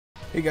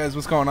Hey guys,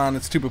 what's going on?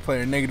 It's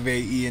Tubaplyr,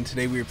 NegativeAE, and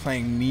today we are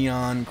playing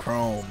Neon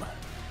Chrome.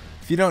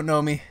 If you don't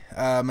know me,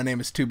 my name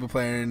is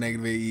Tubaplyr,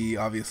 NegativeAE,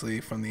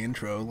 obviously from the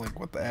intro. Like,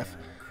 what the F?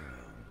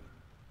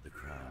 The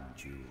crown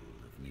jewel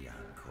of Neon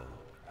Chrome.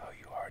 Oh,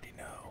 you already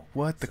know.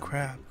 What the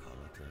crap? Some people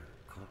call it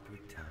a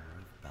corporate tower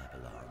of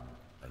Babylon.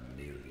 1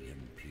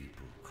 million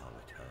people call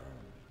it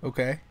home.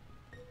 Okay,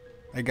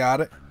 I got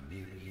it. 1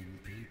 million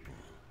people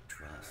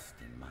trust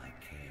in my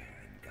care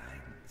and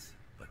guidance,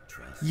 but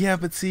trust. Yeah,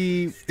 but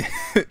see,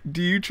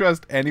 do you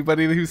trust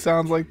anybody who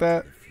sounds like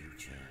that? The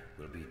future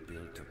will be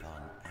built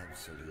upon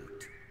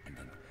absolute and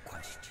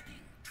unquestioning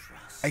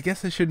trust. I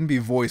guess it shouldn't be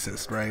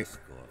voicist, right?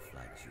 Score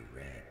flags you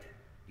red.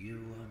 You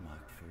are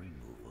marked for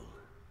removal.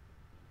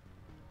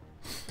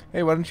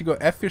 Hey, why don't you go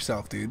F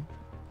yourself, dude?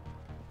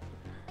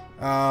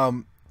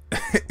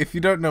 If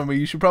you don't know me,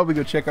 you should probably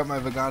go check out my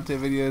Vagante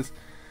videos.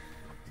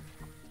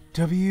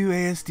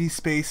 WASD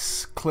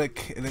space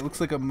click, and it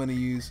looks like I'm gonna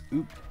use.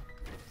 Oop.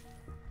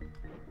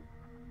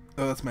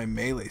 Oh, that's my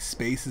melee.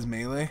 Space is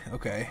melee.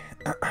 Okay,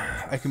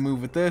 I can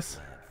move with this.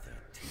 Lab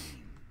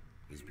 13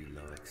 is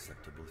below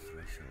acceptable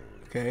threshold.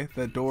 Okay,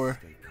 that door.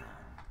 Stay calm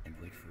and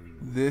wait for removal.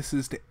 This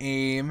is to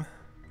aim.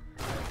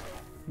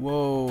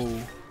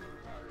 Whoa.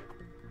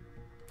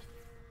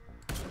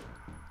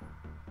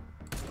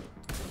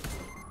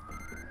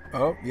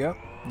 Oh, yep.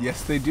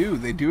 Yes, they do.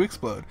 They do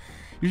explode.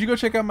 You should go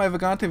check out my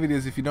Vagante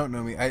videos if you don't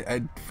know me.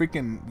 I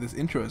freaking, this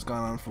intro has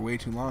gone on for way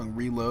too long.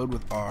 Reload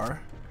with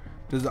R.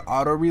 Does it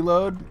auto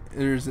reload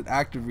or is it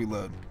active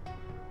reload?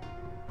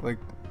 Like,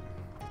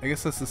 I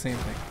guess that's the same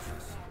thing.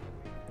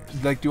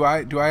 Like, do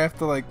I have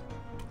to like,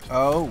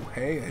 oh,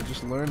 hey, I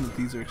just learned that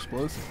these are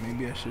explosive.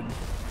 Maybe I should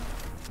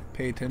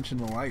pay attention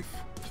to life.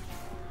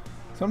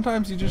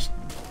 Sometimes you just,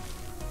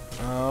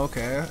 oh,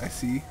 okay, I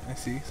see.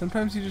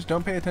 Sometimes you just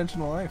don't pay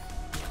attention to life.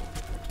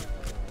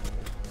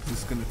 Is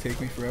this gonna take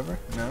me forever?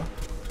 No.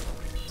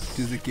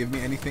 Does it give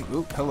me anything?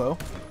 Ooh, hello.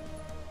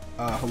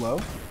 Hello.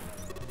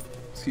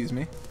 Excuse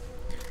me.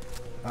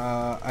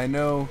 I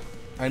know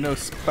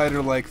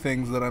spider-like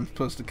things that I'm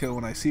supposed to kill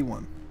when I see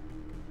one.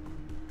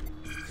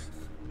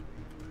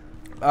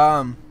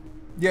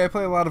 Yeah, I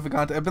play a lot of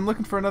Vagante. I've been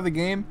looking for another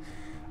game.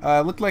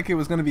 Looked like it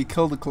was gonna be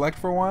Kill to Collect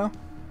for a while,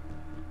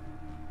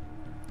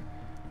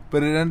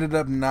 but it ended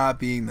up not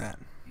being that.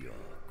 Your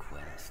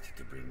quest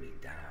to bring me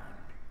down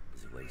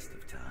is a waste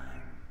of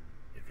time.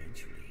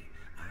 Eventually,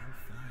 I'll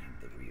find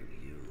the real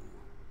you.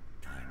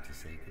 Time to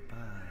say goodbye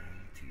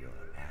to your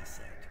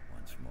asset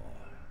once more.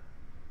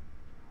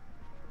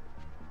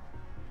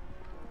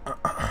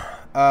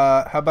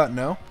 How about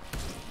no?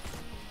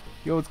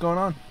 Yo, what's going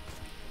on?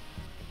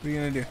 What are you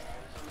gonna do?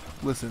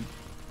 Listen,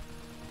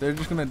 they're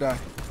just gonna die.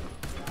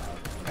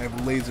 I have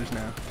lasers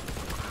now.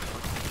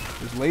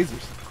 There's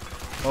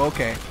lasers.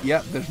 Okay,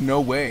 yep, there's no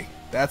way.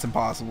 That's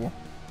impossible.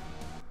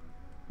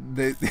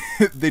 They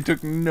they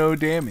took no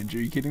damage.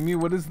 Are you kidding me?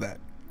 What is that?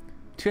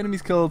 2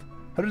 enemies killed,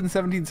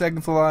 117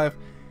 seconds alive,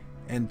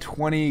 and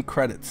 20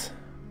 credits.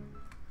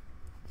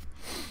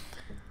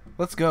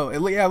 Let's go.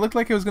 Yeah, it looked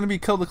like it was going to be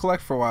Kill to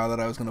Collect for a while that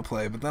I was going to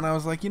play, but then I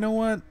was like, you know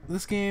what?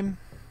 This game...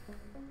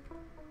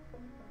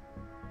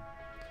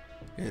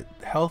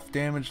 health,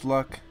 damage,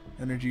 luck,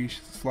 energy,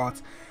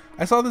 slots.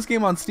 I saw this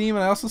game on Steam,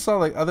 and I also saw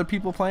like other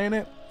people playing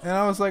it, and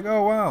I was like,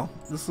 oh wow,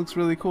 this looks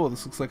really cool.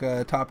 This looks like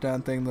a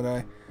top-down thing that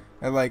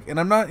I like. And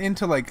I'm not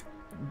into like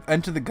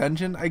Enter the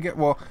Gungeon.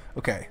 Well,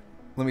 okay,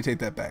 let me take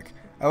that back.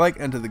 I like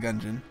Enter the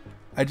Gungeon.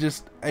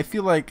 I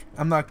feel like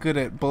I'm not good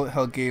at bullet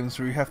hell games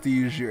where you have to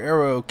use your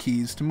arrow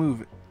keys to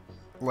move it,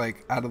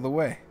 like, out of the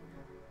way.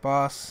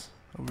 Boss,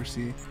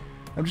 oversee.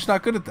 I'm just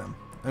not good at them.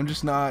 I'm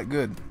just not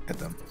good at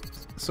them.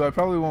 So I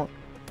probably won't.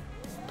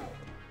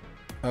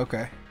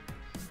 Okay.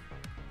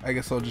 I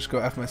guess I'll just go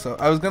F myself.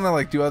 I was gonna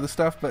like do other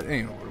stuff, but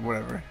anyway,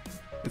 whatever.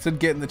 It said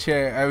get in the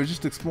chair. I was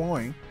just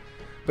exploring.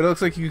 But it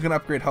looks like you can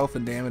upgrade health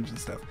and damage and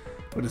stuff.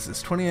 What is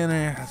this? 20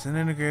 has an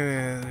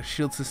integrated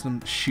shield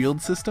system.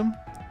 Shield system?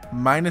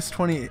 Minus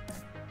 20.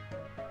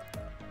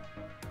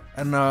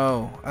 I don't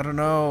know. I don't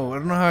know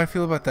how I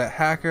feel about that.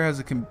 Hacker has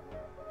a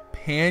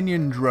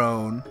companion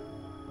drone.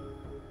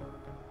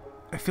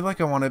 I feel like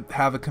I want to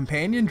have a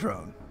companion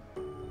drone.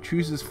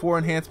 Chooses 4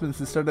 enhancements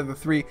instead of the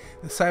 3.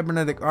 The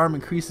cybernetic arm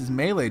increases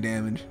melee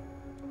damage.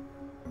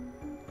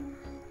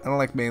 I don't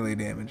like melee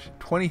damage.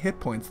 20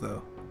 hit points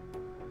though.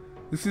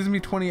 This gives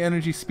me 20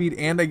 energy speed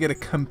and I get a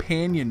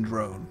companion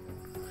drone.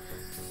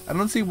 I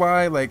don't see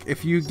why, like,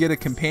 if you get a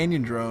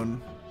companion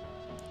drone,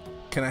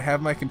 can I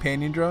have my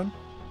companion drone?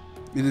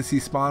 Does he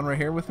spawn right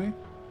here with me?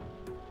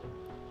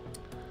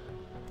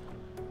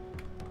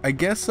 I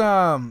guess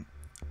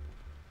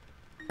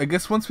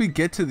once we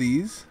get to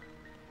these,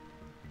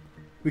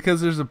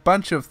 because there's a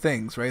bunch of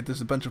things, right?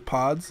 There's a bunch of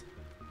pods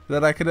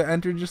that I could have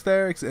entered just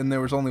there, and there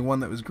was only one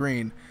that was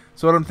green.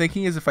 So what I'm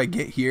thinking is if I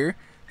get here,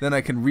 then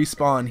I can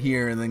respawn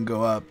here and then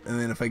go up, and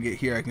then if I get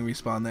here, I can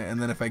respawn there,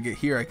 and then if I get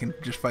here, I can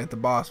just fight the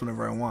boss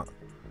whenever I want.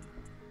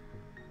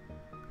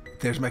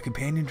 There's my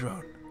companion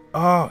drone.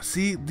 Oh,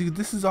 see, dude,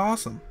 this is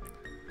awesome.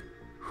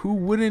 Who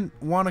wouldn't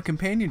want a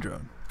companion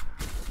drone?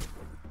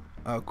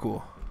 Oh,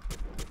 cool.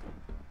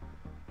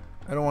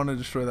 I don't want to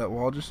destroy that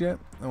wall just yet.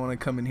 I want to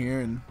come in here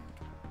and...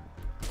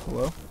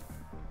 Hello?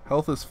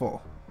 Health is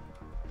full.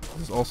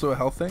 Is this also a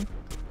health thing?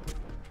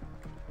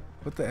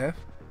 What the F?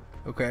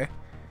 Okay.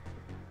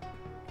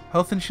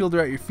 Health and shield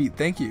are at your feet.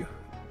 Thank you.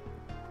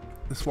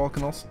 This wall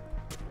can also...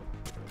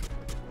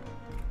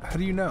 How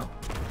do you know?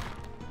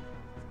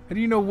 How do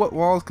you know what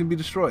walls can be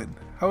destroyed?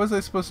 How was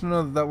I supposed to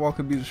know that that wall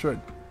could be destroyed?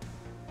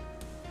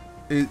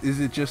 Is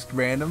it just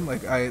random?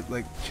 Like I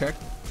check?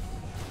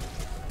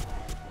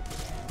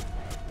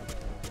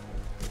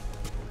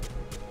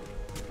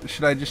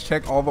 Should I just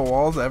check all the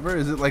walls ever?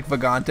 Is it like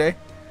Vagante?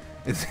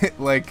 Is it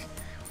like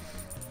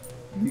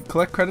you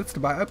collect credits to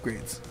buy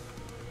upgrades?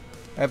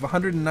 I have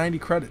 190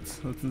 credits.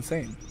 That's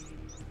insane.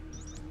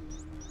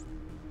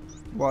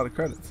 A lot of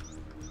credits.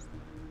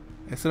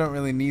 I still don't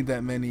really need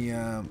that many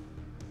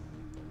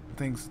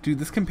things. Dude,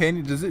 this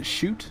companion, does it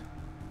shoot?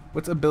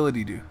 What's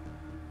ability do?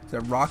 Is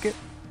that rocket?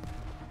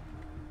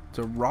 It's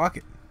a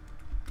rocket.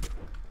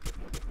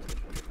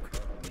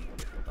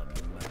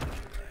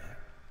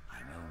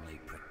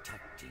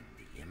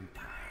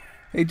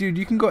 Hey dude,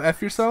 you can go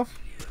F yourself?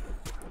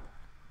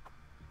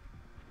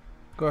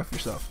 Go F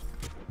yourself.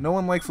 No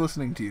one likes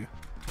listening to you.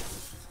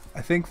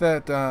 I think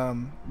that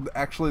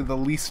actually the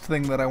least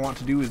thing that I want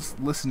to do is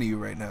listen to you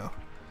right now.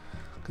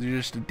 Because you're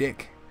just a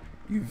dick.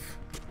 You've...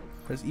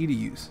 Press E to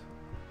use.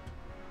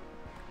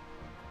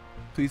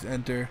 Please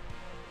enter.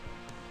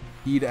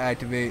 E to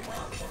activate.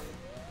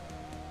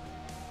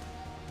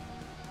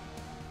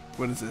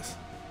 What is this?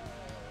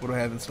 What do I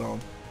have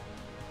installed?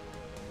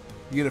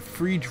 You get a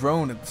free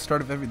drone at the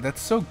start of every...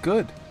 That's so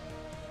good.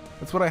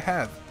 That's what I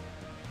have.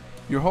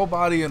 Your whole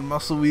body and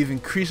muscle weave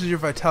increases your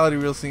vitality,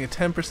 resulting in a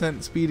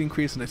 10% speed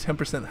increase and a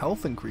 10%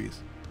 health increase.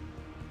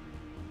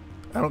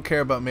 I don't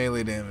care about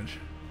melee damage.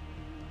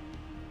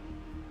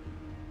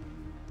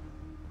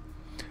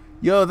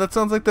 Yo, that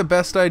sounds like the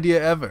best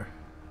idea ever.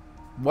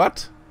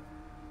 What?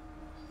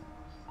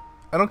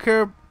 I don't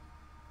care.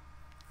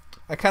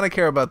 I kind of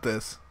care about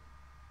this.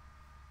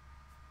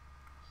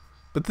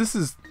 But this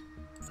is...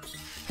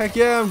 Heck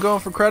yeah, I'm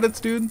going for credits,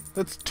 dude.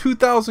 That's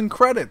 2,000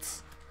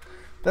 credits.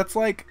 That's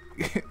like...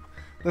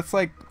 that's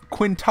like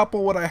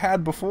quintuple what I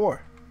had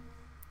before.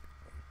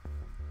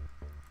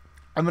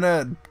 I'm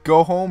gonna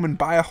go home and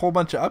buy a whole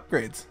bunch of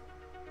upgrades.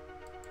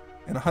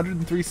 In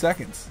 103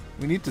 seconds.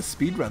 We need to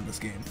speedrun this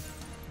game.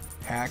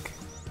 Hack.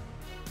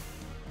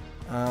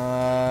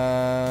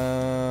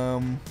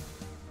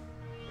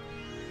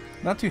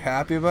 Not too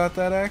happy about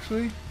that,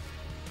 actually.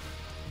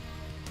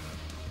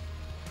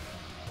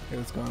 Okay,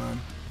 what's going on?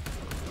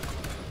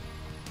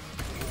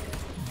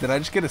 Did I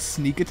just get a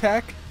sneak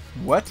attack?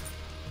 What?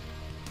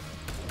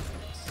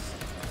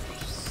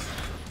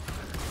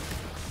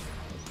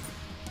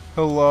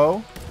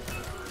 Hello?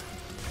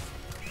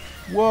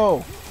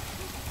 Whoa.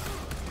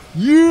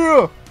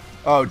 Yeah!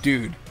 Oh,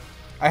 dude.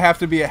 I have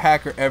to be a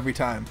hacker every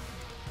time.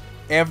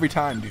 Every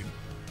time, dude.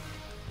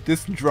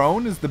 This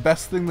drone is the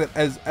best thing that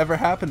has ever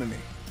happened to me.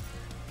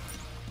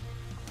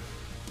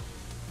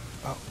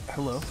 Oh,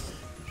 hello.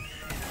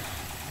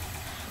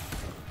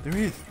 There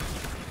he is.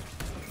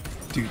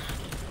 Dude.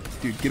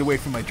 Dude, get away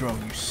from my drone,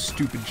 you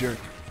stupid jerk.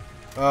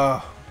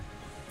 Oh,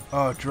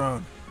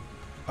 drone.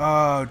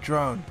 Oh,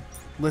 drone.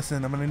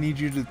 Listen, I'm gonna need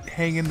you to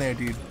hang in there,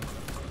 dude.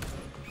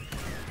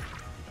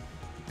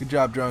 Good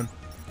job, drone.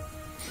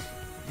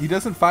 He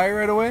doesn't fire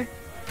right away?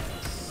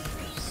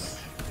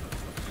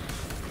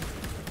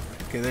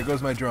 Okay, there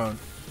goes my drone.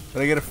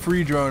 But I get a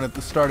free drone at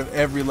the start of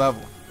every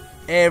level.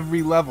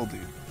 Every level,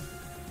 dude.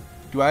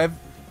 Do I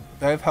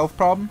have health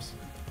problems?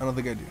 I don't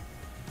think I do.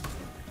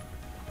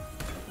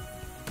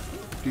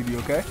 Dude, you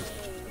okay?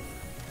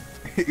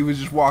 He was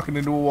just walking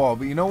into a wall.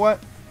 But you know what?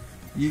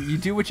 You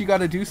do what you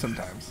gotta do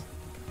sometimes.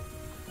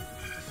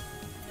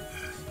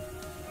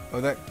 Oh,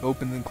 that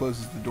opens and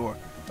closes the door.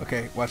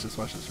 Okay, watch this,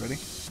 watch this. Ready?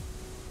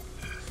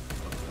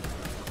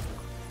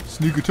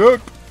 Sneak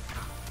attack!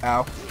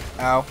 Ow.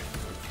 Ow.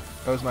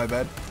 That was my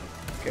bad.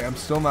 Okay, I'm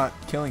still not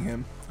killing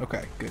him.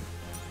 Okay, good.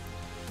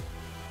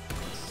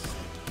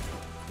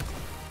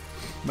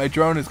 My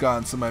drone is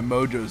gone, so my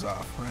mojo's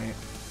off, right?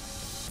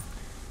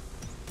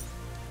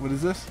 What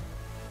is this?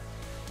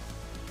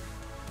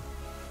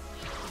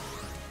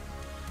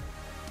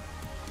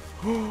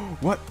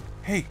 What?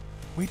 Hey,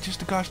 wait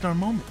just a gosh darn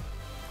moment.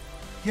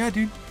 Yeah,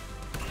 dude.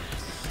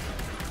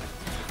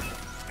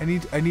 I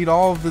need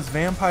all of this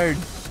vampire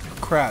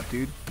crap,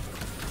 dude.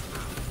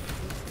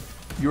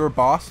 You're a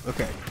boss?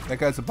 Okay, that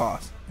guy's a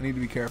boss. I need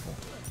to be careful.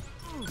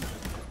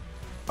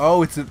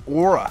 Oh, it's an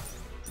aura.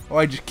 Oh,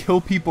 I just kill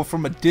people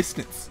from a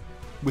distance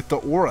with the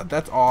aura.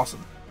 That's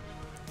awesome.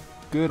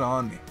 Good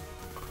on me.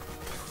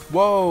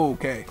 Whoa,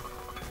 okay.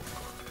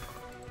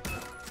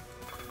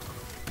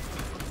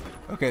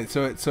 Okay,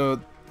 so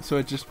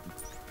it just...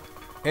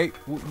 Hey,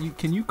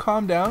 can you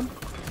calm down?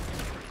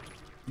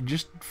 You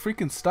just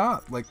freaking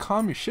stop. Like,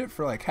 calm your shit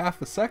for like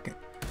half a second.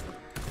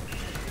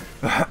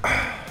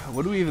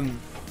 What do we even...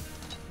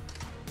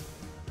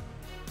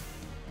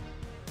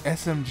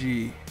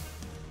 SMG.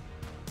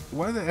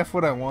 Why the F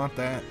would I want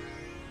that?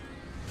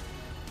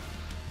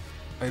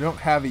 I don't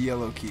have a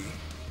yellow key.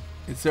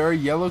 Is there a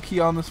yellow key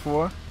on this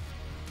floor?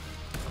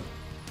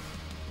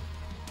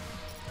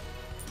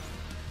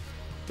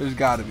 There's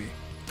gotta be.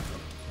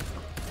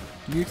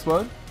 Can you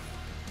explode?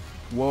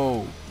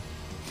 Whoa.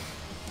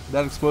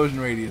 That explosion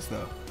radius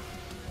though.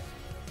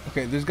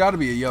 Okay, there's gotta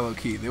be a yellow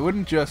key. They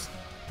wouldn't just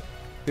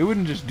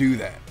do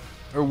that.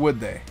 Or would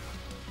they?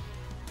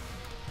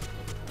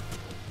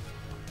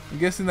 I'm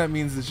guessing that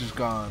means it's just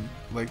gone.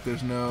 Like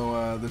there's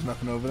no there's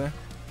nothing over there.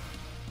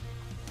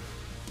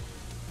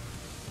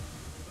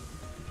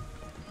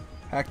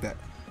 Hack that.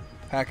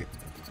 Hack it.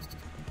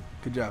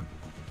 Good job.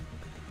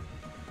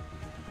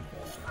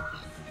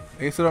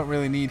 I guess I don't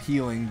really need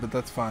healing, but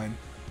that's fine.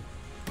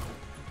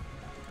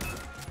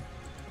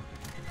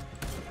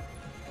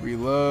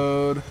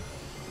 Reload.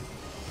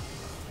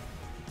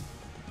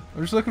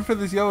 I'm just looking for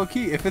this yellow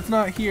key. If it's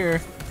not here,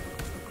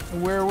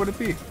 where would it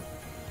be?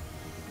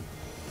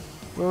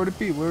 Where would it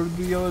be? Where would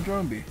the yellow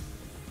drone be?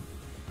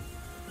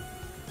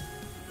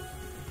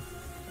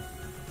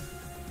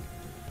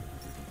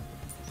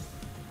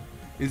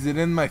 Is it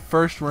in my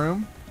first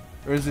room?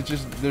 Or is it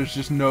just, there's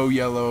just no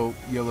yellow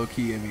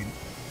key, I mean.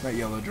 Not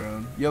yellow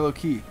drone. Yellow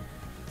key.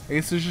 I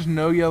guess there's just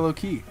no yellow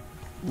key.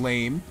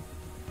 Lame.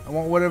 I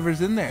want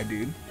whatever's in there,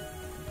 dude.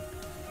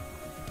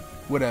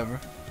 Whatever.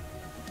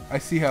 I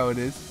see how it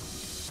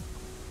is.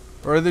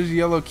 Or there's a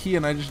yellow key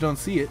and I just don't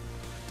see it.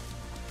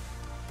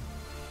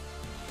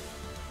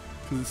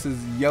 Because it says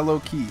yellow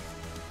key.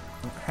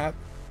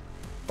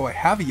 Oh, I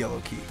have a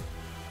yellow key.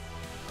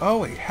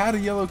 Oh, I had a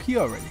yellow key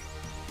already.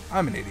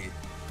 I'm an idiot.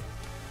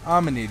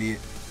 I'm an idiot.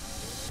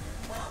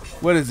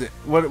 What is it?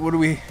 What do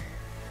we...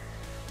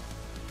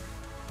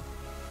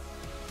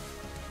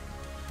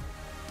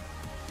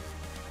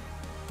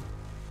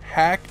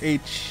 Hack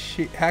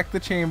the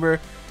chamber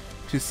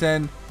to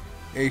send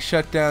a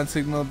shutdown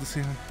signal to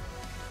see.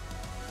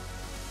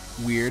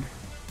 Weird.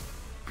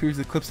 Proves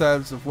the clip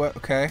size of what?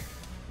 Okay.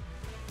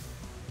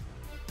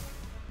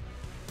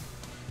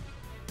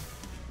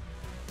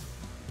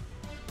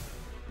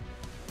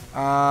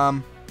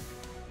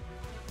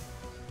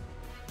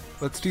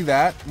 Let's do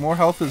that. More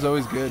health is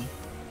always good.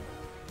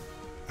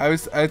 I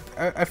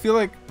feel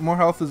like more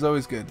health is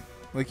always good.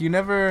 Like I've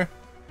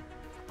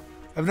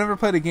never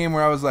played a game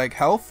where I was like,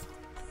 health?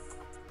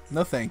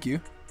 No thank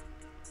you.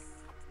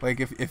 Like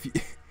if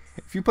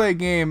you play a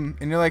game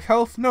and you're like,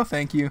 health? No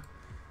thank you.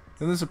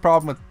 Then there's a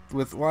problem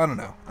with well, I don't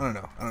know.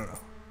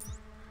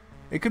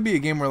 It could be a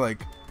game where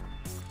like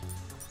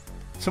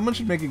someone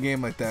should make a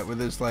game like that where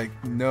there's like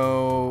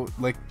no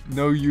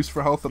use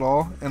for health at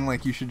all, and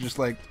like you should just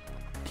like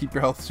keep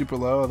your health super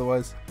low,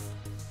 otherwise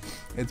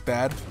it's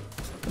bad.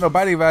 I know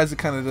Binding of Isaac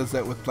kind of does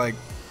that with like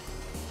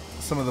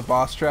some of the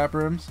boss trap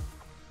rooms.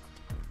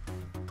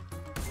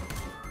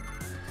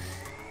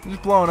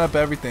 Just blowing up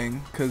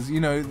everything because, you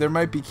know, there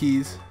might be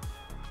keys.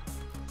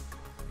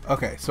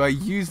 Okay, so I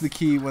use the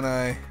key when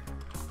I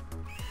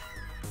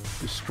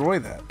destroy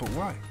that, but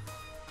why?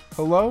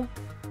 Hello?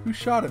 Who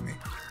shot at me?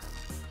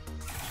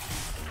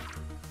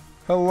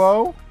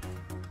 Hello?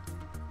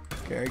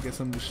 Okay, I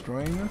guess I'm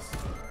destroying this.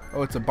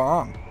 Oh, it's a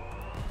bomb.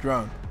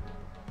 Drone.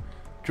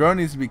 Drone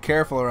needs to be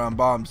careful around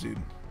bombs, dude.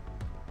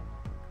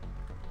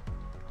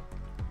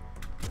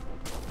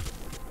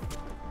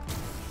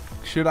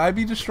 Should I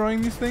be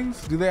destroying these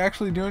things? Do they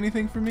actually do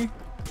anything for me?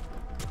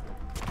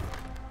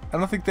 I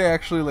don't think they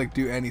actually like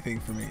do anything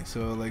for me,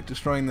 so like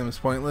destroying them is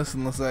pointless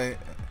unless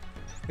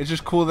it's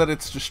just cool that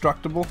it's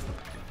destructible.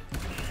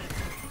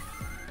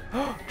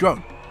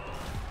 Drone!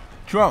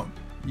 Drone!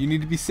 You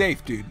need to be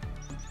safe, dude.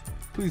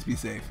 Please be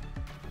safe.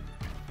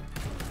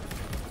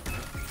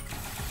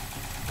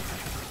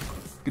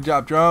 Good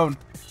job, drone.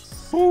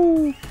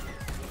 Woo!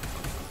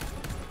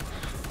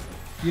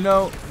 You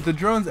know, the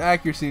drone's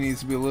accuracy needs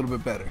to be a little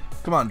bit better.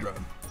 Come on,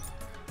 drone.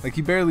 Like,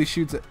 he barely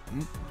shoots it.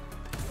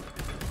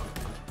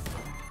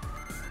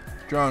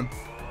 Drone,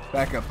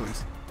 back up,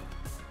 please.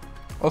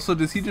 Also,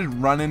 does he just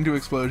run into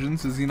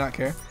explosions? Does he not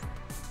care?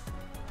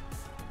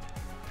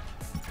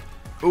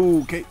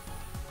 Okay.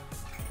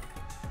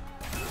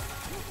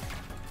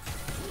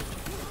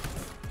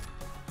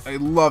 I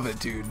love it,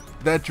 dude.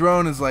 That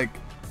drone is, like,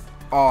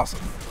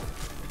 awesome.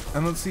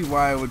 I don't see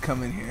why I would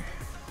come in here.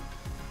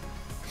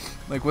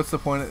 Like, what's the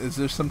point? Is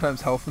there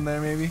sometimes health in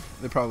there, maybe?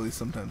 There probably is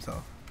sometimes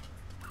health.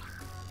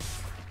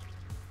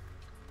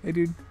 Hey,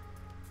 dude.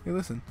 Hey,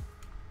 listen.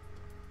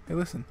 Hey,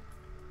 listen.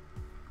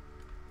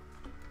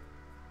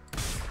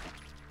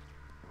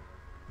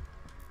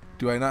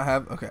 Do I not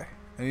have... Okay.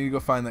 I need to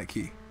go find that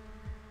key.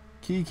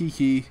 Key.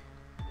 Key.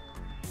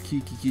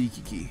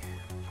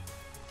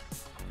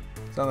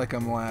 It's not like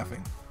I'm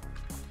laughing.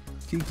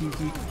 Key.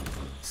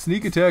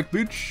 Sneak attack,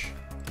 bitch!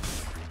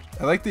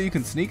 I like that you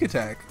can sneak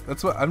attack.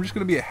 That's what I'm just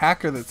gonna be a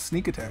hacker that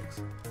sneak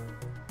attacks.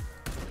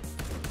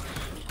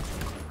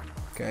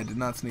 Okay, I did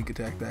not sneak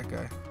attack that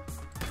guy.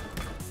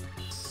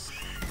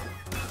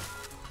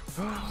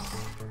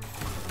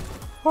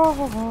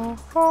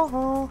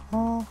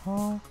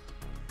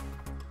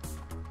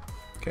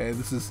 Okay,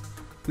 this is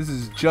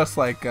just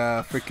like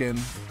freaking.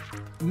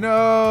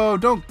 No,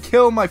 don't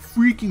kill my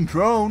freaking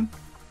drone.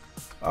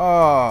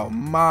 Oh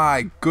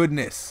my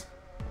goodness.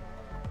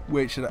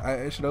 Wait,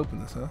 I should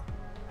open this, huh?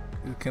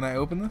 Can I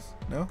open this?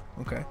 No?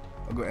 Okay.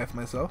 I'll go F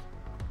myself.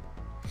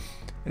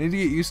 I need to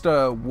get used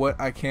to what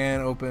I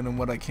can open and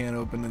what I can't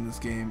open in this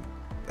game.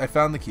 I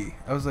found the key.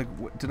 I was like,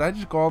 what, did I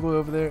just go all the way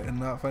over there and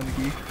not find the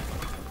key?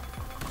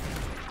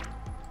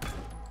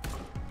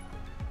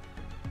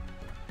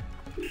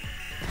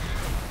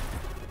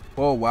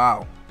 Oh,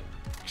 wow.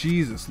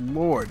 Jesus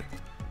Lord.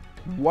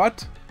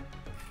 What?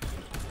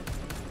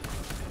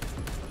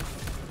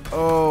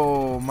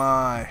 Oh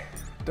my.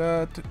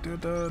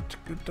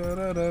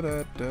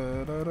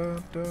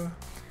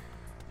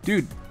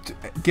 Dude,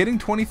 getting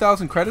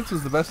 20,000 credits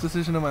was the best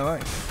decision of my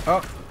life.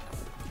 Oh.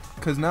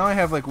 Because now I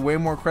have like way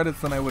more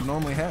credits than I would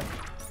normally have.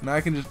 Now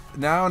I can just,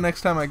 now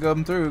next time I go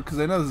them through, because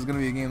I know this is going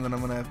to be a game that I'm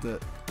going to have to.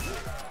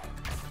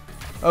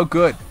 Oh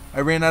good.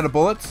 I ran out of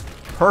bullets.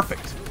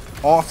 Perfect.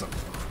 Awesome.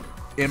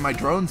 And my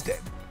drone's dead.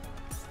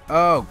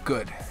 Oh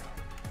good.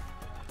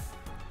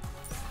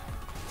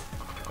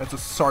 That's a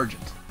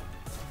sergeant.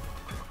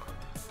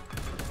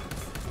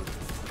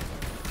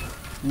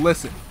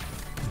 Listen.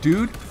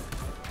 Dude.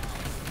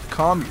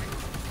 Calm your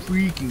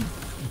freaking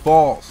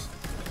balls.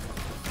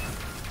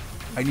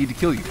 I need to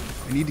kill you.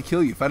 I need to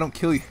kill you. If I don't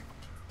kill you.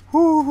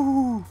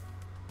 Whoo.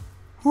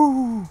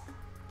 Whoo.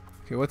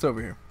 Okay, what's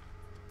over here?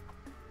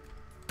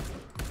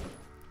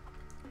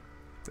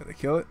 Did I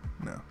kill it?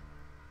 No.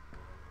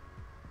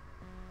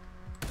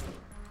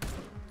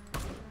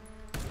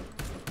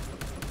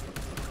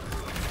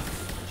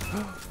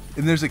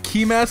 And there's a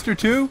keymaster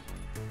too?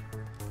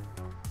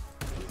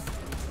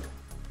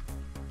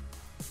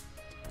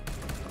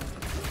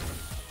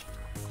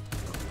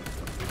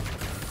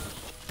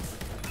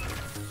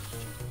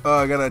 Oh,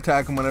 I gotta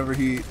attack him whenever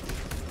he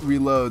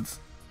reloads.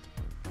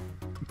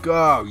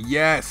 Go,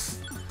 yes!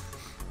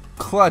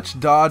 Clutch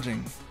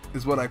dodging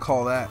is what I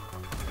call that.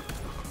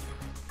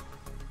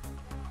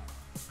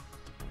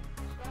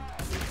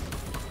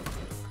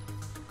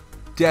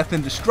 Death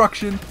and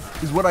destruction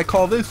is what I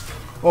call this.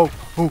 Oh,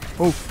 oh,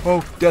 oh,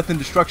 oh, death and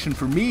destruction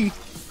for me.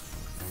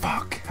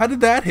 Fuck, how did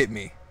that hit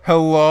me?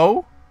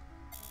 Hello?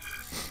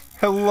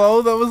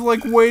 Hello? That was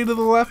like way to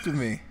the left of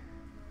me.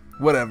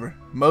 Whatever.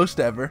 Most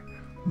ever,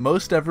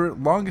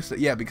 longest,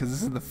 yeah, because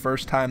this is the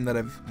first time that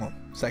I've, well,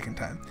 second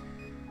time.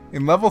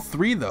 In level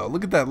 3 though,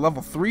 look at that,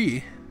 level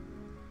 3.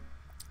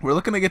 We're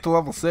looking to get to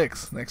level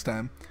 6 next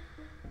time.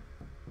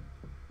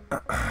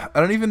 I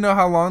don't even know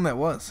how long that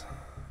was.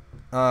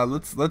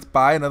 Let's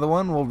buy another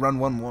one, we'll run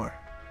one more.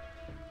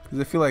 Because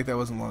I feel like that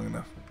wasn't long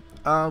enough.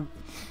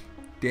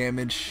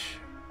 Damage,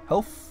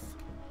 health,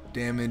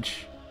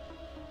 damage,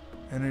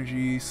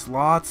 energy,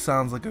 slots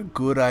sounds like a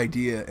good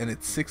idea, and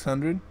it's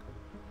 600.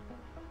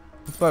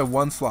 Let's buy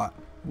one slot.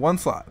 One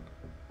slot.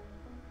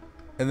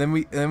 And then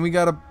we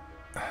gotta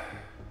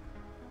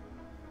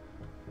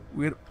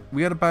we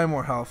gotta buy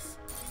more health.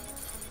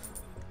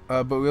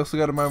 But we also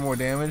gotta buy more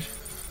damage.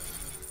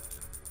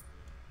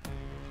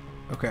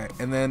 Okay,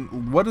 and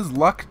then what does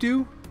luck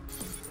do?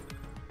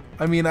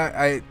 I mean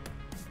I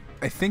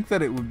think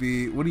that it would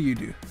be, what do you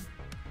do?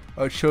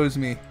 Oh, it shows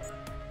me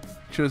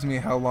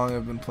how long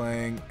I've been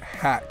playing.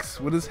 Hacks.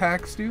 What does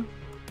hacks do?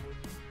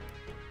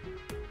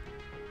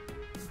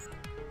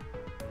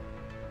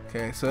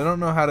 Okay, so I don't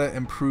know how to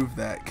improve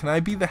that. Can I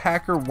be the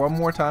hacker one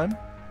more time?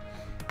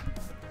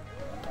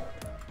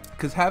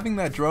 Because having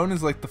that drone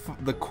is like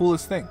the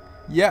coolest thing.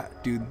 Yeah,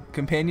 dude.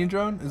 Companion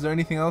drone? Is there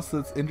anything else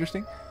that's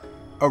interesting?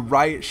 A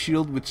riot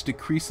shield which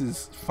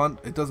decreases fun.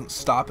 It doesn't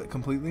stop it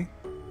completely.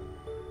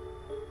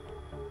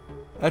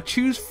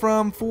 Choose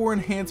from 4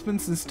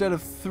 enhancements instead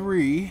of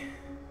 3.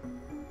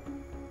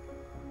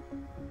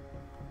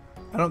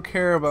 I don't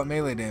care about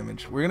melee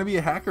damage. We're gonna be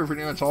a hacker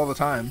pretty much all the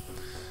time.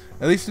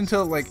 At least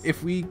until, like,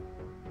 if we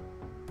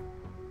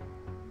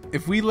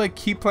like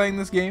keep playing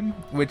this game,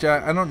 which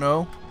I don't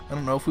know. I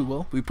don't know if we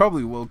will. We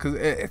probably will, because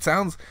it's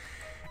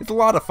a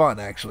lot of fun,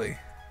 actually.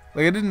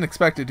 Like, I didn't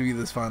expect it to be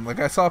this fun. Like,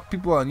 I saw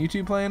people on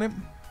YouTube playing it,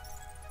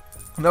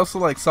 and I also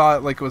like saw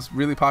it like it was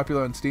really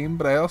popular on Steam.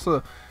 But you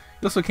also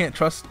can't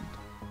trust.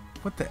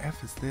 What the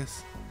F is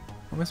this?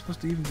 How am I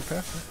supposed to even get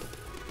past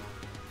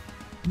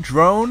that?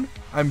 Drone,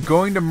 I'm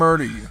going to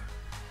murder you.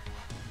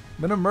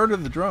 I'm gonna murder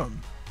the drone.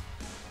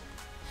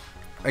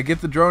 I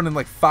get the drone and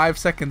like 5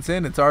 seconds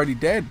in, it's already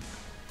dead.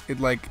 It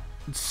like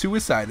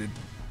suicided.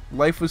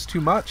 Life was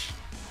too much.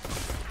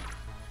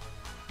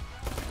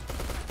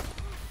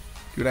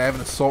 Dude, I have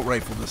an assault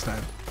rifle this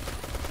time.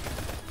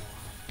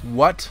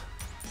 What?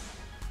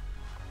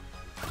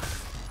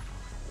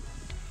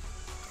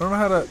 I don't know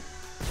how to...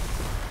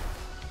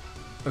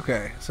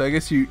 Okay, so I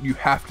guess you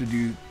have to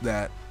do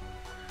that.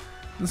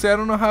 Let's say I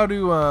don't know how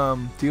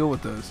to deal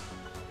with those.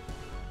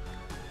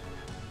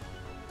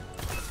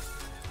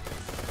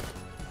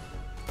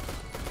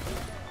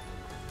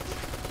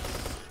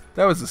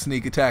 That was a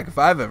sneak attack if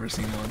I've ever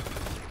seen one.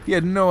 He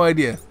had no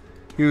idea.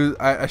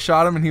 I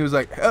shot him and he was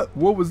like,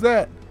 what was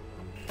that?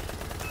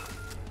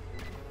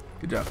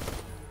 Good job.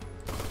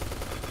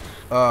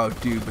 Oh,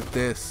 dude, but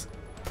this.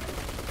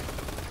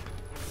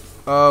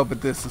 Oh,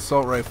 but this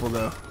assault rifle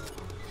though.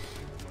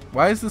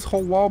 Why is this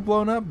whole wall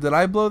blown up? Did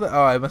I blow that?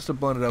 Oh, I must have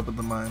blown it up with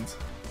the mines.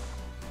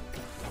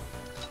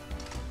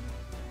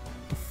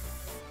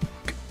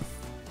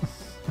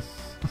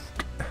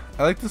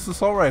 I like this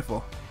assault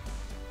rifle.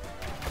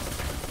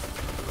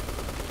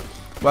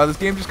 Wow, this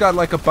game just got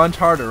like a bunch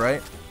harder,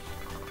 right?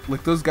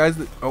 Like those guys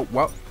that... Oh,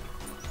 wow.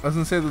 I was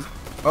gonna say those...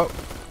 Oh,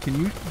 can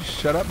you just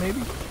shut up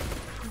maybe?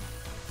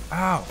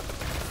 Ow.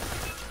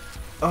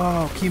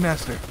 Oh,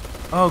 Keymaster.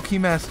 Oh,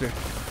 Keymaster.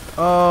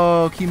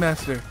 Oh,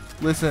 Keymaster.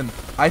 Listen,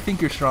 I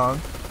think you're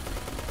strong.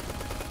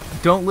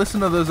 Don't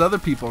listen to those other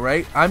people,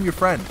 right? I'm your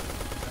friend.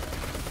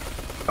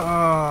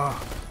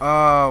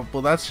 Oh,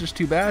 well that's just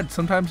too bad.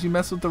 Sometimes you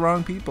mess with the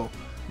wrong people.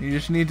 You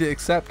just need to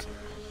accept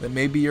that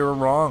maybe you're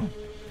wrong.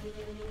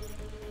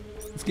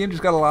 This game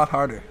just got a lot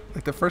harder.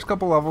 Like the first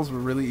couple levels were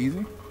really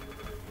easy.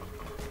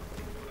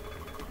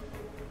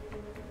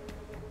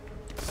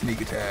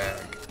 Sneak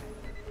attack.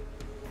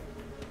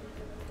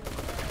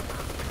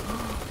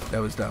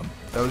 That was dumb.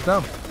 That was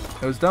dumb.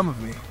 That was dumb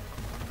of me.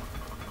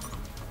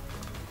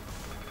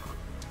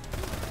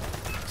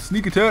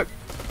 Sneak attack.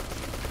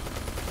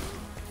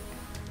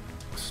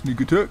 Sneak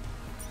attack.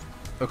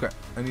 Okay,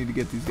 I need to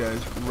get these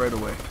guys right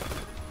away.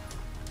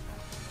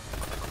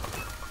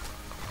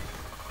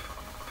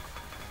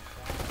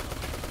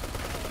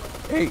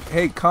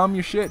 Hey, calm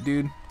your shit,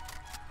 dude.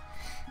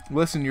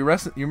 Listen, you're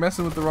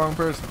messing with the wrong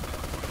person.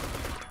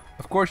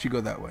 Of course you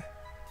go that way.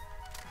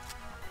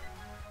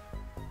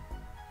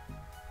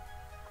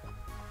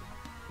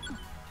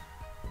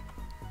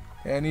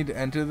 Hey, I need to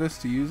enter this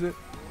to use it.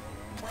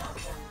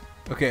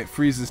 Okay, it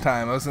freezes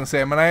time. I was gonna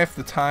say, I'm gonna have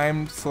the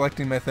time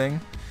selecting my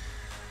thing.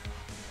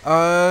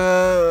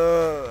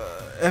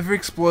 Every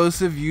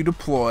explosive you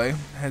deploy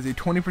has a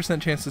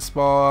 20% chance to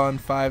spawn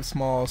 5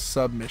 small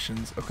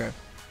submissions. Okay.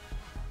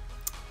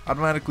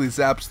 Automatically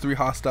zaps 3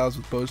 hostiles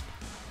with bows.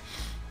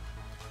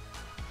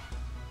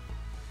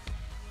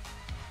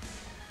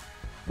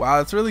 Wow,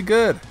 that's really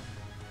good.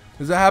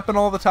 Does that happen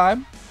all the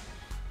time?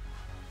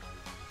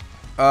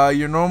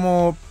 Your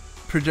normal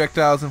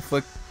projectiles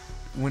inflict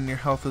when your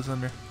health is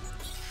under.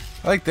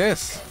 I like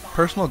this.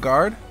 Personal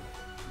guard.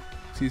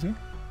 Excuse me.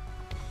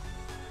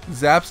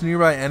 Zaps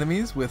nearby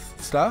enemies with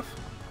stuff.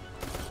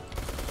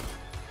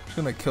 I'm just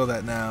gonna kill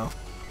that now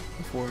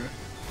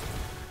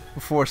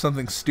before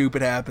something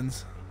stupid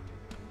happens.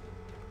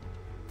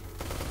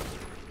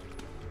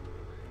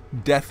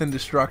 Death and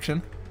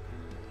destruction.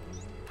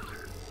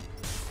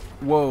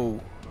 Whoa,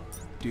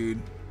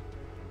 dude.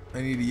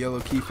 I need a yellow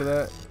key for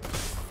that.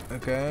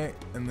 Okay,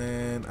 and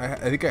then I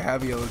think I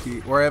have a yellow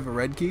key, or I have a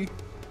red key.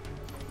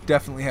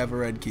 Definitely have a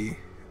red key.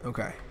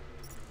 Okay.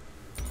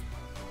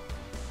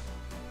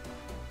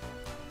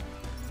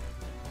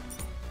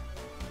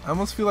 I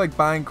almost feel like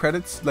buying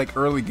credits like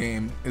early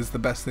game is the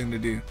best thing to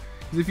do.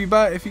 'Cause if you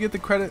get the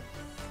credit,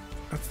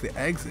 that's the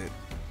exit.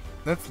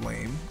 That's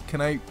lame.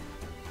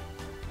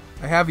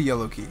 I have a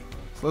yellow key.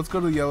 So let's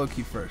go to the yellow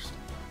key first.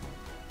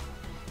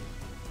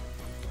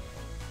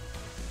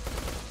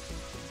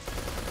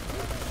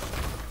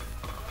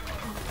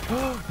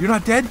 You're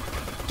not dead?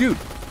 Dude,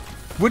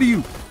 what are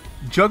you?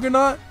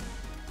 Juggernaut?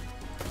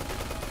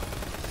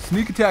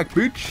 Sneak attack,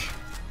 bitch.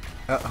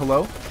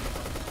 Hello?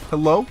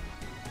 Hello?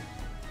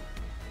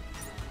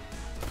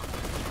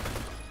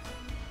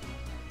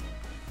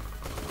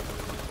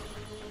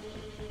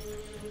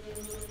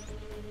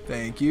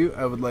 Thank you.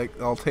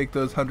 I'll take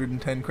those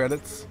 110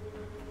 credits.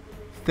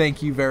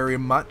 Thank you very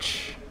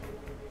much.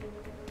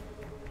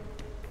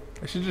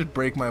 I should just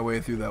break my way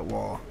through that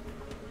wall.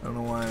 I don't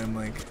know why I'm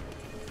like...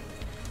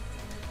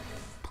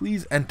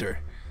 Please enter.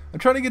 I'm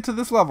trying to get to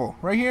this level.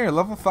 Right here,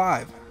 level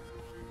 5.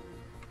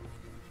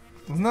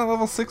 Wasn't that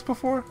level 6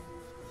 before?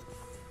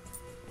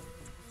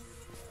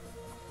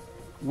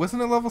 Wasn't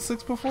it level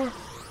 6 before?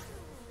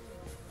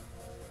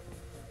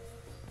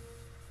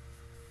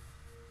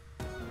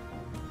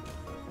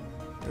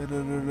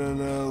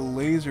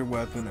 Laser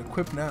weapon.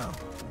 Equip now.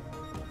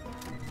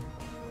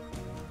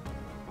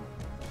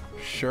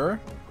 Sure.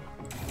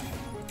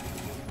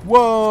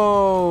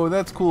 Whoa,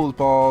 that's cool as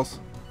balls.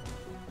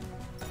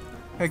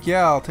 Heck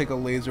yeah, I'll take a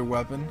laser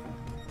weapon.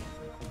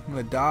 I'm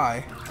gonna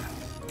die.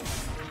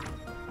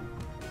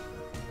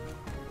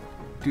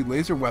 Dude,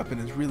 laser weapon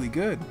is really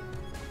good.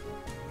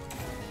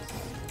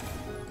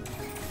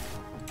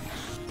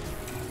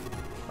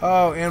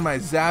 Oh, and my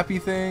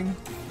zappy thing.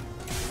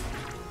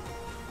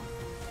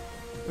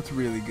 That's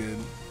really good.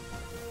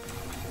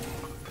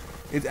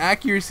 Its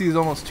accuracy is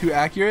almost too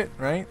accurate,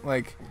 right?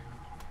 Like,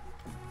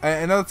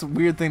 I know it's a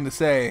weird thing to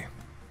say,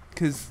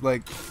 because,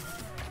 like,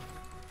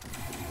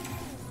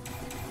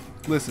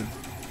 listen.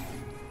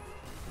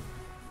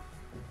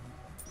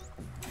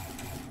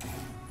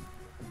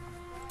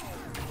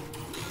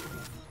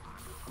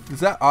 Does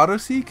that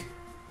auto-seek?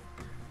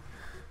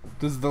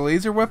 Does the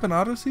laser weapon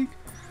auto-seek?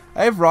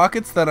 I have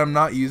rockets that I'm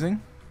not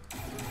using.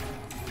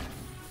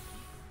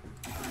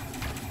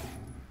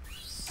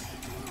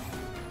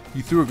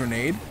 You threw a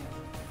grenade?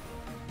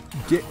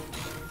 Get...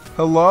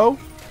 Hello?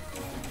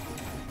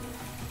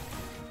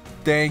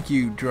 Thank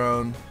you,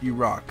 drone. You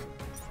rock.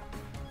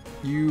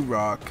 You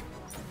rock.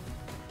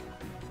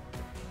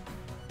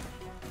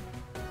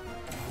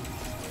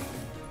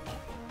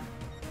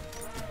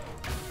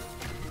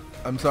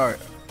 I'm sorry.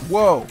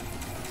 Whoa.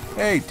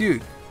 Hey,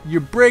 dude.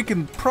 You're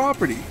breaking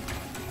property.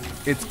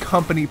 It's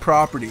company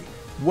property.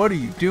 What are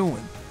you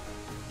doing?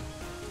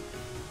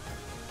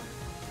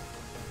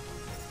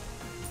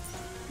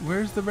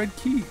 Where's the red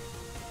key?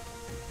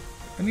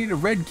 I need a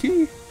red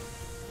key.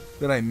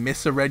 Did I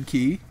miss a red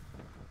key?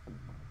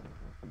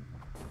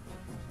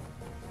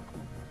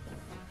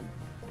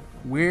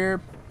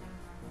 Where?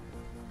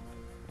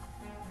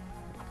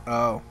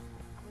 Oh.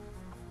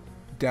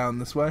 Down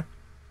this way?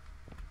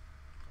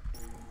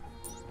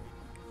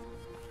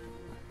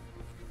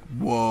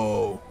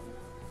 Whoa.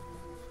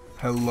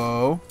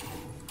 Hello?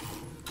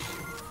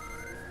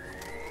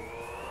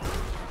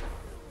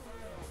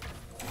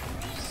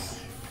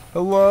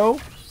 Hello?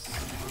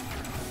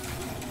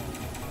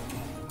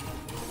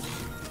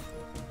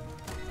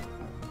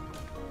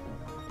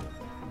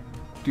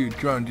 Dude,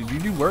 drone, did you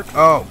do work?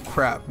 Oh,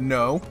 crap.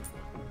 No.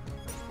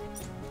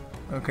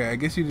 Okay, I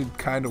guess you did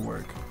kind of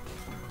work.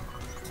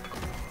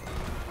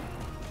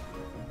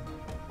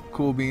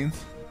 Cool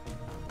beans.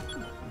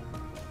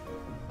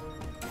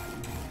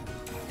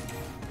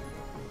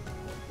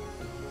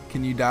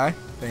 Can you die?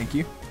 Thank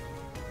you.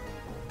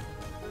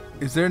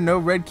 Is there no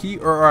red key?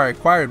 Or I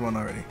acquired one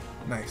already.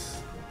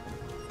 Nice.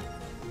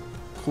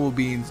 Cool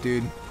beans,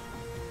 dude.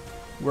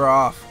 We're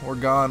off. We're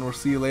gone. We'll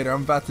see you later.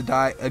 I'm about to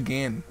die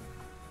again.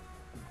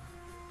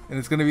 And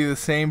it's going to be the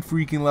same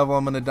freaking level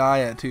I'm going to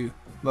die at, too.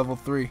 Level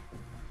 3.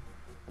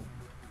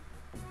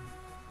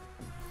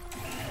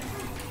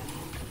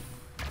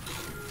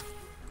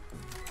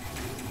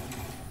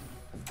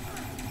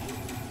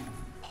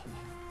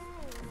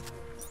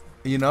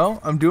 You know,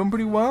 I'm doing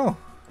pretty well.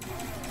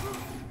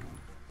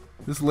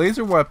 This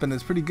laser weapon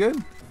is pretty good.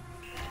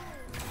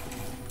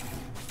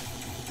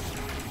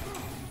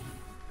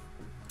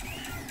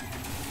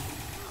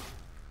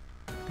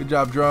 Good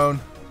job, drone.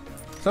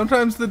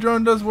 Sometimes the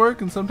drone does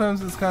work, and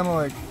sometimes it's kind of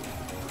like...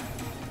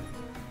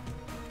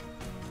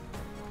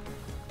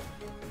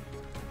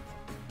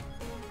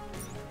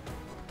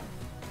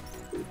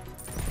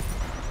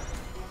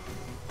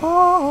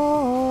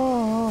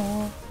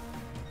 Oh,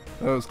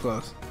 that was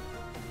close.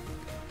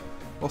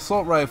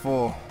 Assault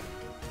rifle.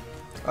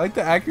 I like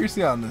the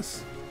accuracy on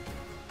this.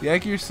 The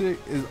accuracy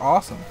is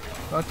awesome.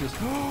 Not just...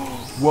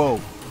 Whoa.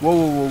 Whoa,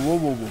 whoa, whoa,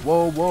 whoa,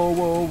 whoa, whoa,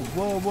 whoa,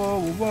 whoa,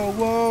 whoa, whoa,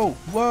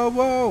 whoa, whoa,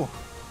 whoa.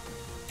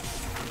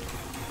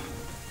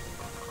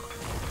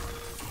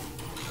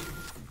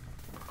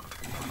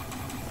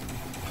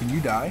 Can you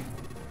die?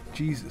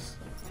 Jesus.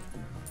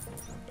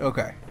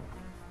 Okay.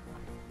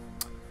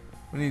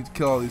 We need to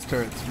kill all these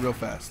turrets real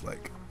fast,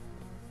 like.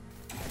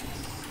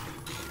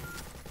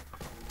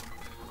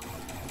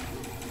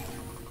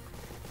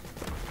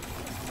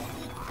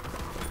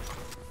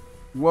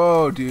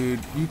 Whoa, dude.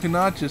 You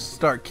cannot just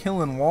start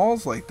killing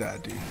walls like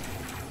that, dude.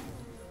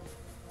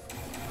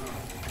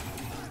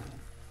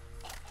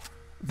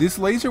 This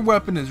laser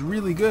weapon is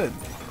really good.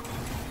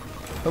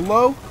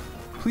 Hello?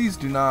 Please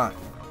do not.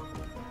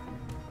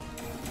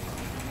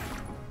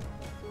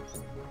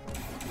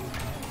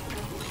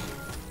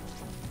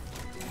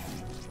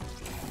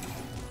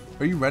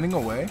 Are you running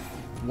away?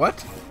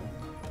 What?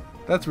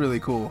 That's really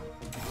cool.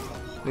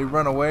 They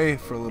run away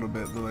for a little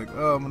bit. They're like,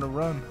 oh, I'm gonna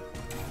run.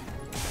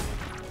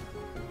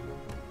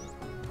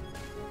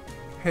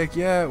 Heck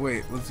yeah.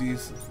 Wait, let's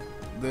use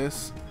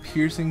this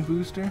piercing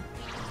booster.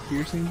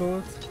 Piercing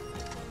bullets.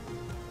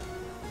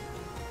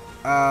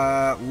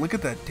 Look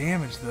at that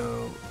damage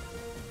though.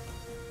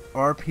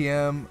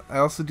 RPM. I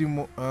also do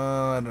more.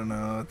 I don't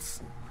know. It's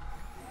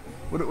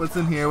what's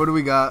in here? What do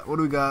we got? What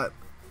do we got?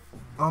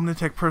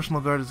 Omnitech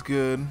Personal Guard is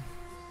good.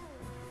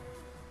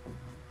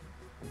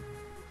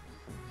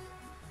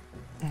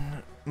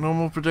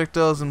 Normal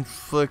projectiles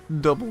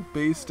inflict double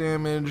base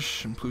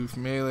damage. Improve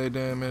melee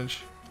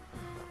damage.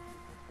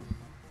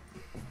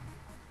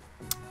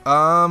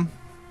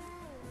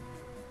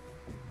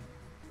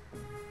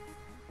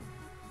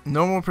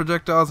 Normal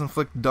projectiles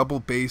inflict double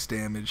base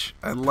damage.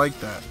 I like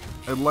that.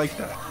 I like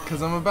that.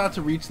 Because I'm about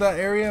to reach that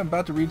area. I'm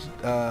about to reach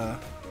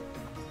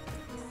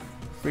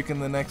freaking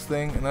the next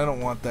thing. And I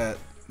don't want that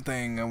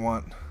thing. I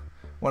want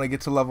to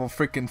get to level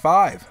freaking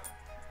 5.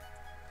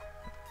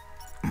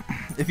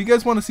 If you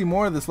guys want to see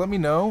more of this, let me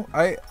know.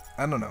 I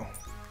don't know.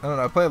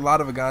 I play a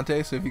lot of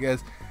Vagante, so if you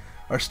guys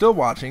are still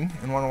watching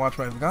and want to watch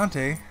my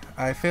Vagante,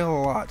 I fail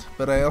a lot,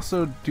 but I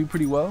also do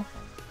pretty well.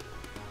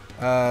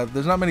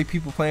 There's not many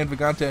people playing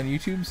Vagante on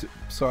YouTube,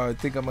 so I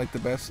think I'm like the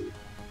best.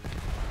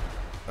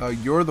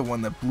 You're the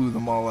one that blew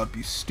them all up,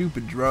 you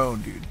stupid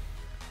drone, dude.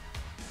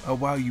 Oh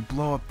wow, you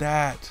blow up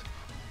that.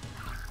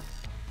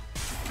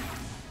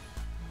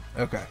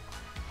 Okay.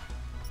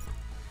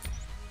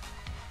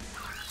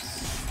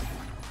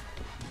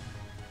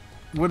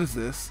 What is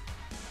this?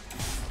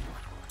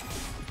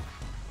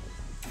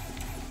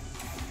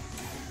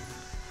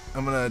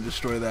 I'm gonna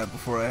destroy that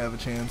before I have a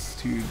chance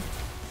to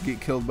get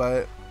killed by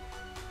it.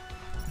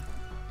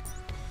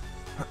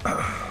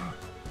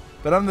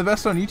 But I'm the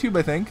best on YouTube,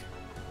 I think.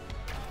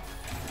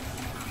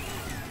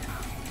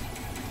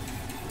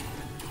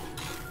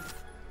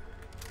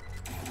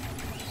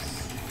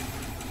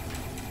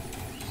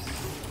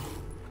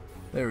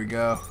 There we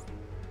go.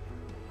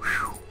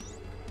 Whew.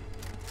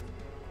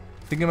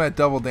 I think I'm at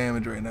double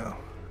damage right now.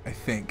 I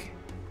think.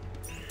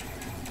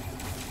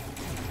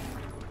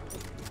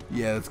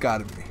 Yeah, it's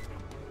gotta be.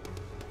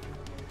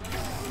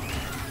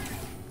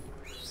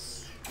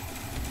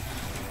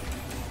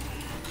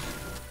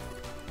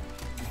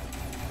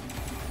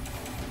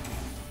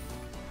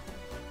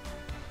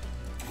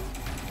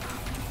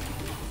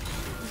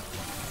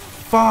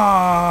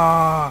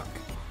 Fuck!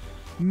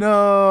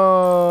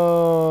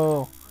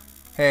 No!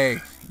 Hey,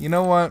 you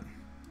know what?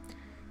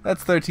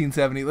 That's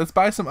 1370. Let's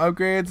buy some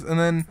upgrades and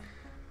then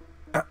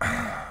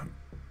I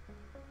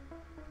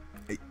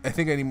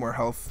think I need more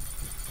health.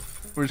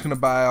 We're just gonna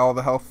buy all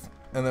the health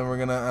and then we're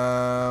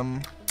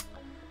gonna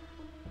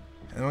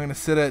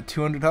sit at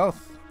 200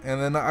 health.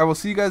 And then I will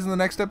see you guys in the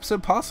next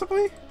episode,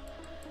 possibly.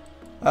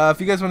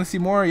 If you guys want to see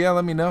more, yeah,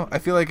 let me know. I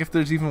feel like if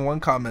there's even one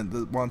comment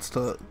that wants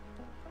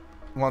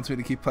me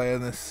to keep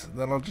playing this,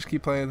 then I'll just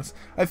keep playing this.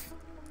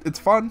 It's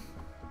fun.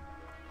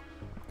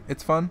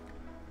 It's fun.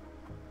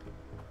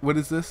 What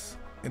is this?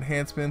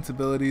 Enhancements,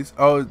 abilities.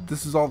 Oh,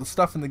 this is all the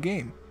stuff in the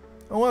game.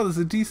 Oh wow, there's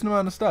a decent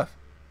amount of stuff.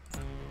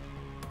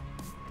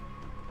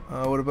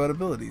 What about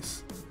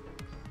abilities?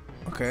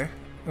 Okay,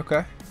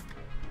 okay.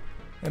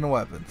 And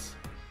weapons.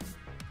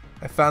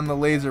 I found the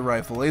laser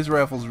rifle. Laser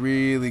rifle's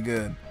really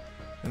good.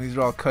 And these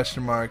are all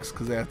question marks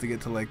because they have to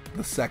get to like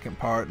the second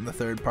part and the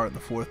third part and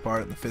the fourth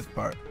part and the fifth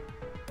part.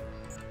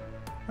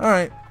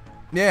 Alright,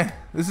 yeah,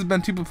 this has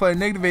been Tubaplyr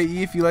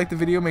NegativeAE. If you like the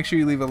video, make sure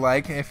you leave a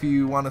like. If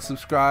you want to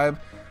subscribe,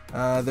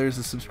 there's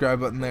a subscribe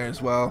button there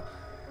as well.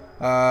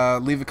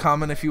 Leave a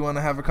comment if you want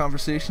to have a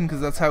conversation,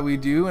 because that's how we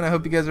do. And I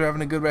hope you guys are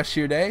having a good rest of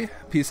your day.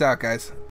 Peace out, guys.